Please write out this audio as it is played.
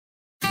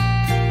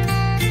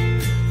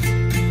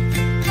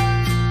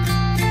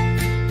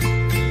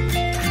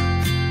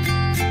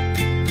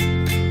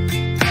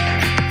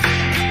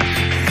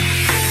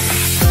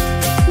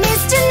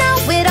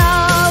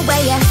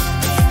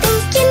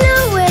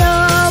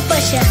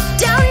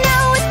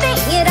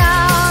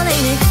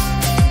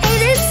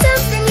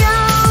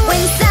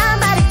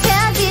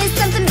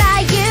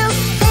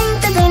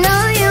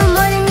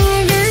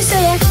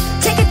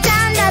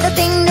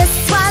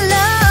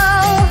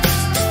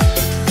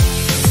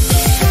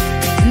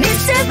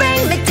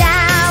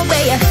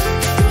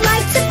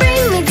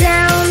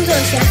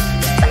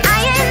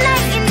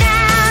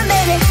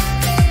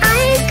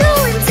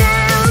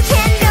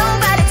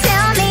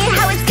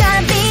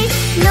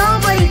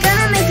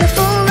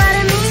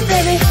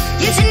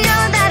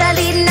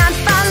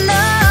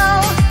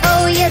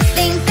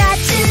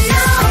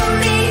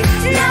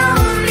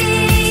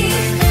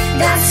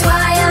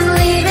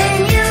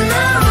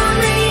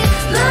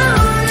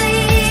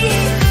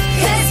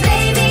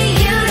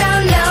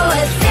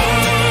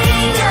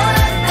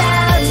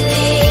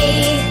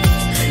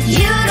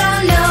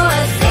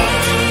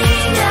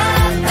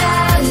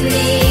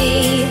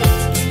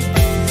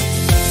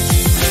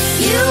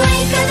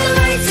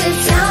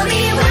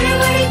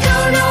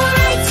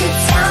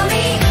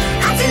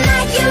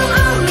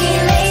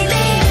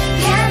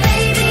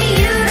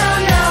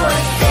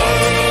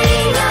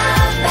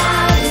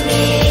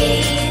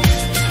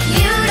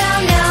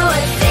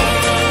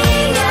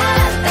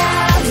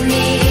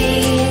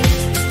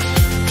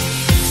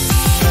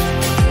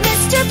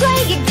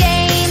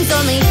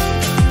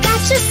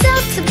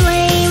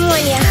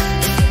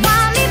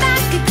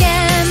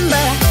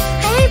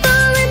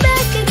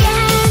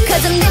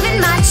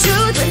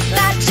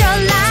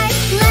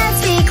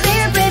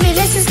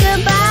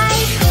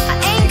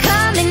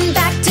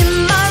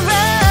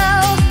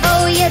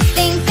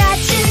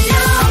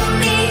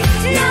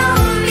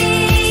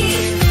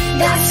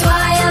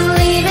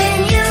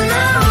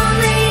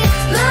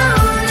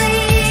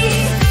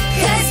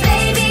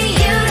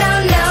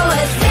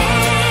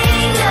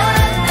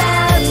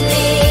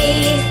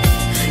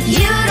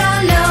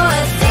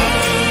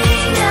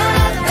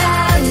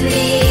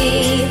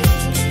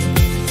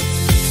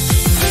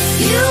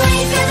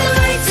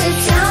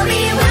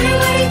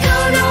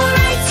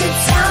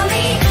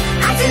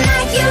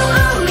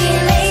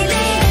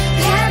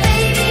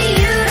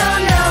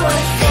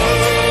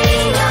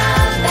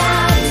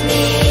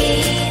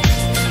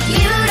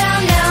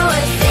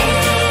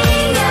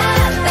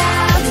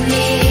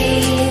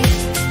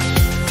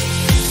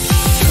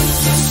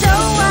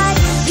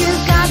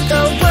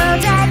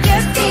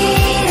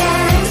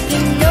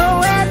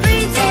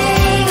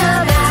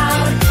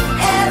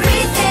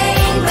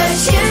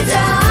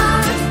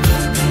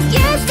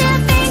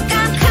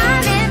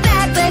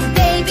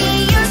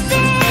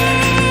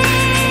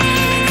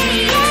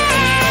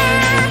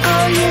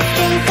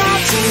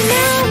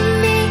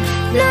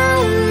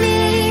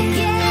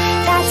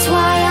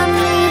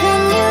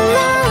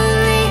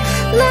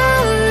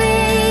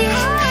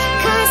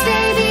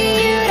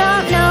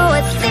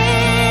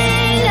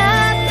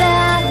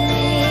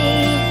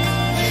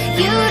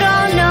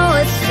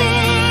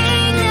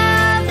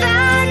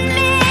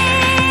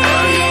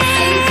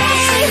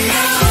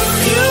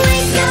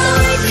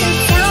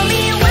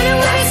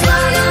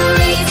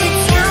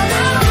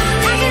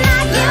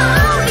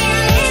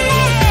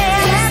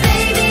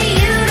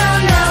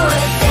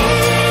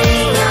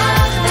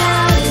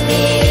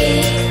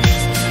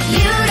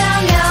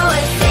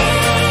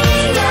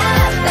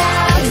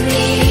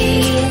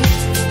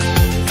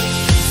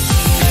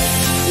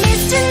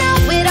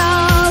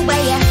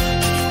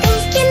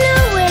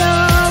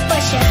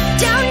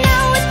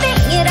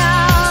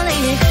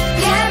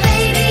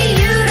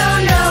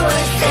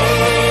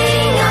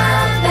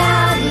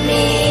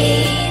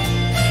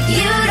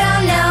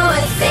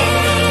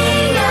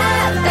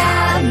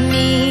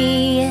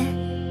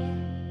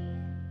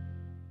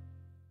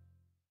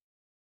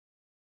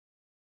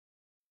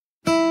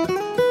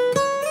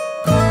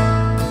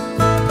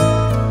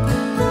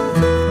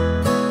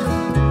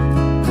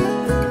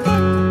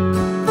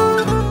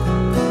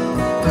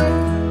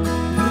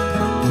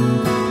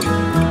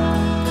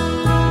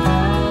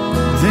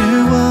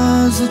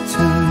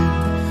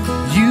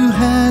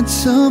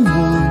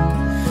someone,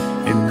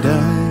 and I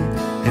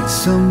had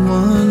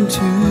someone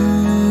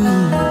too.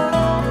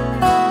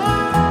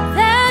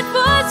 That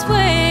was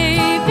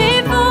way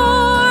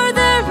before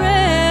there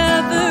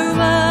ever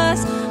was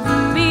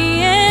me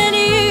and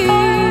you.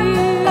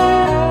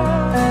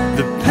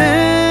 The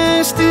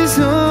past is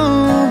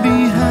all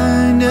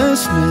behind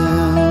us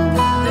now.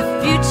 The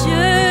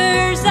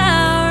future's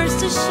ours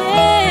to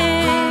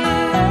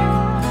share.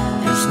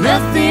 There's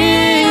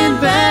nothing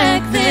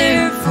back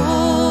there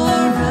for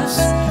us.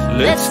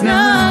 Let's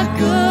not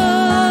go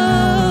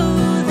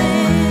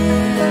there.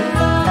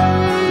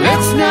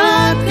 Let's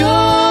not go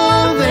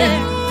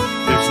there.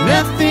 There's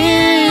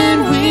nothing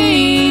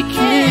we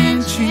can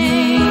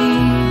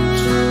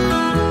change.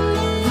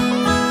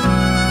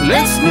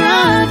 Let's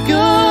not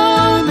go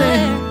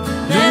there.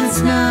 Let's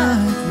not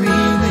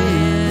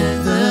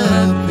relive the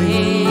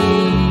pain.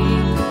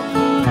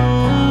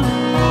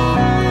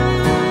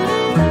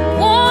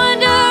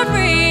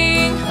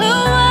 Wondering who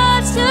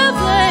was to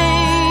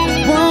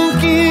blame. Won't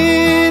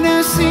get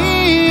us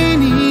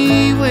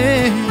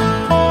anywhere.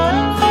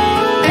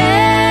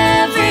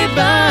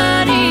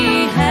 Everybody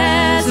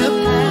has a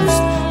past,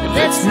 but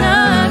let's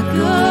not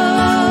go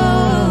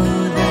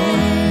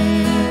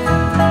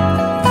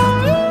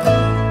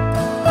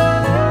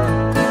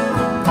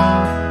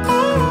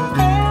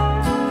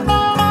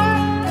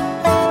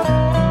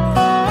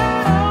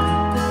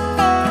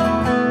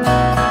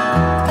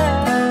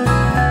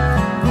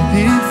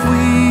If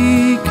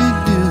we could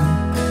do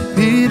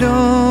it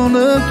all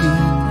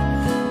again,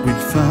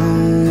 we'd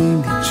find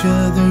each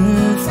other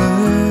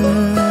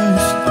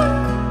first.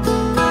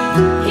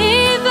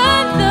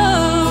 Even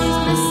those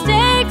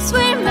mistakes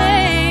we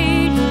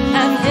made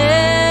have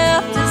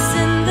helped us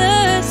in the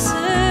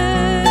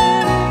search.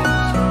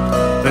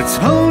 Let's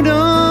hold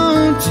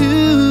on to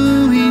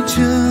each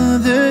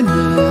other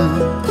now.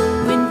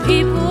 When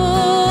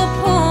people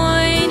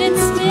point and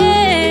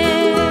stare,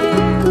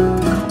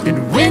 And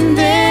when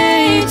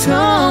they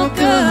talk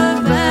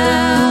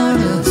about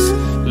us,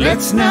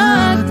 let's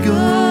not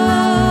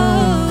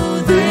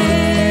go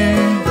there.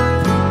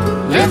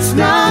 Let's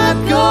not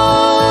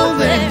go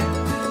there.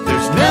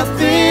 There's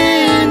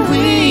nothing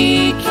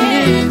we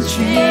can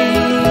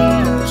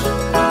change.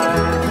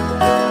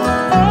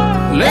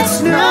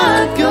 Let's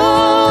not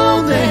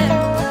go there.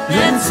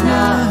 Let's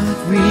not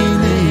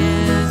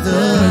relive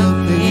the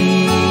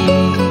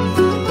pain.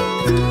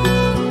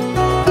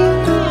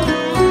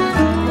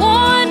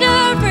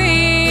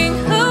 wondering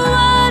who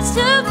was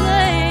to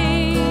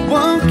blame.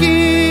 Won't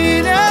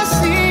get us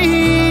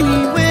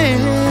anywhere.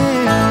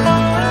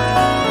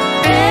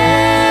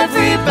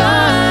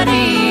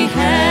 Everybody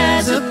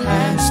has a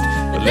past,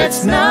 but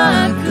let's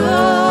not go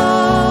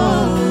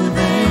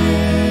there.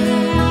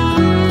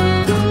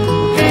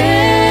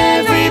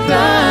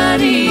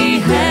 Everybody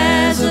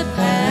has a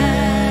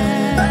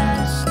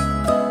past,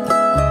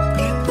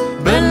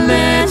 but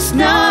let's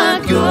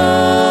not go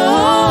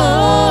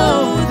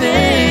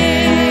there.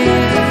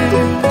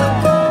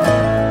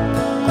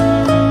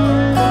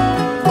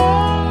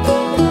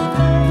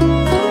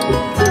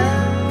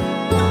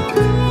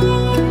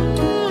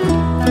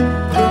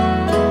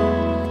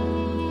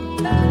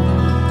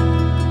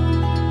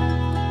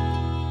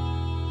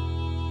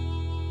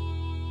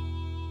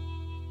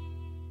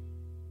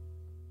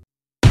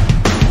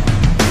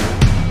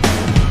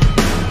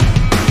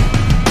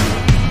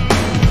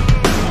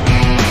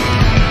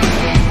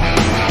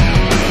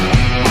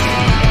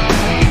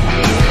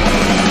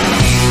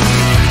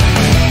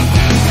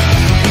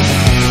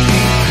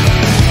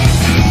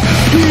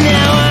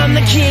 Now I'm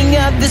the king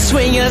of the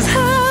swingers,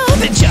 oh,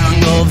 the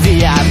jungle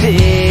VIP.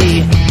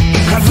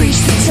 I've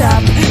reached the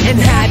top and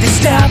had to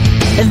stop,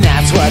 and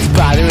that's what's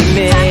bothering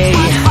me.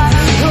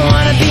 I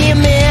wanna be a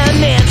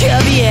man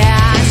cub,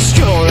 yeah,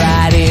 stroll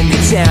right into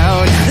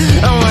town.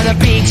 I wanna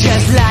be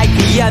just like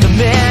the other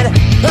men.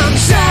 I'm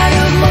tired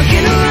of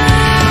looking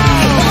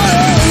around.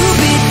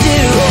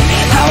 Ooh-be-doo,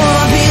 I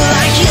wanna be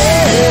like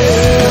you.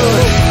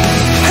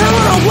 I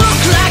wanna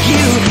walk like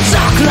you,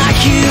 talk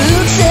like you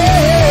too.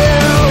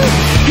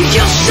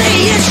 You say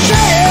it's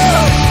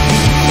true,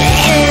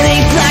 it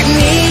ain't like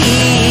me.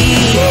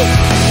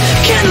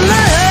 Can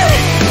learn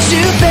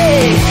to be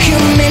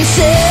human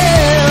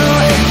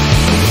too.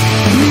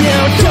 No,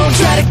 don't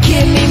try to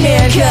give me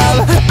man cub.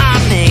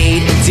 I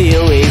made a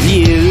deal with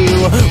you.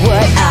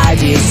 What I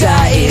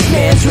desire is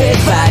man's red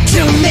fire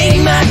to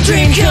make my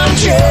dream come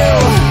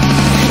true.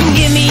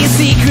 Give me a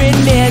secret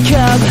man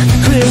cub,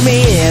 clue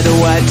me into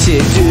what to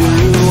do.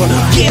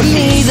 Give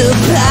me the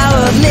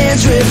power of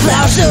man's red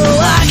flower so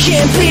I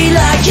can be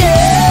like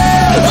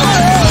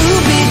you.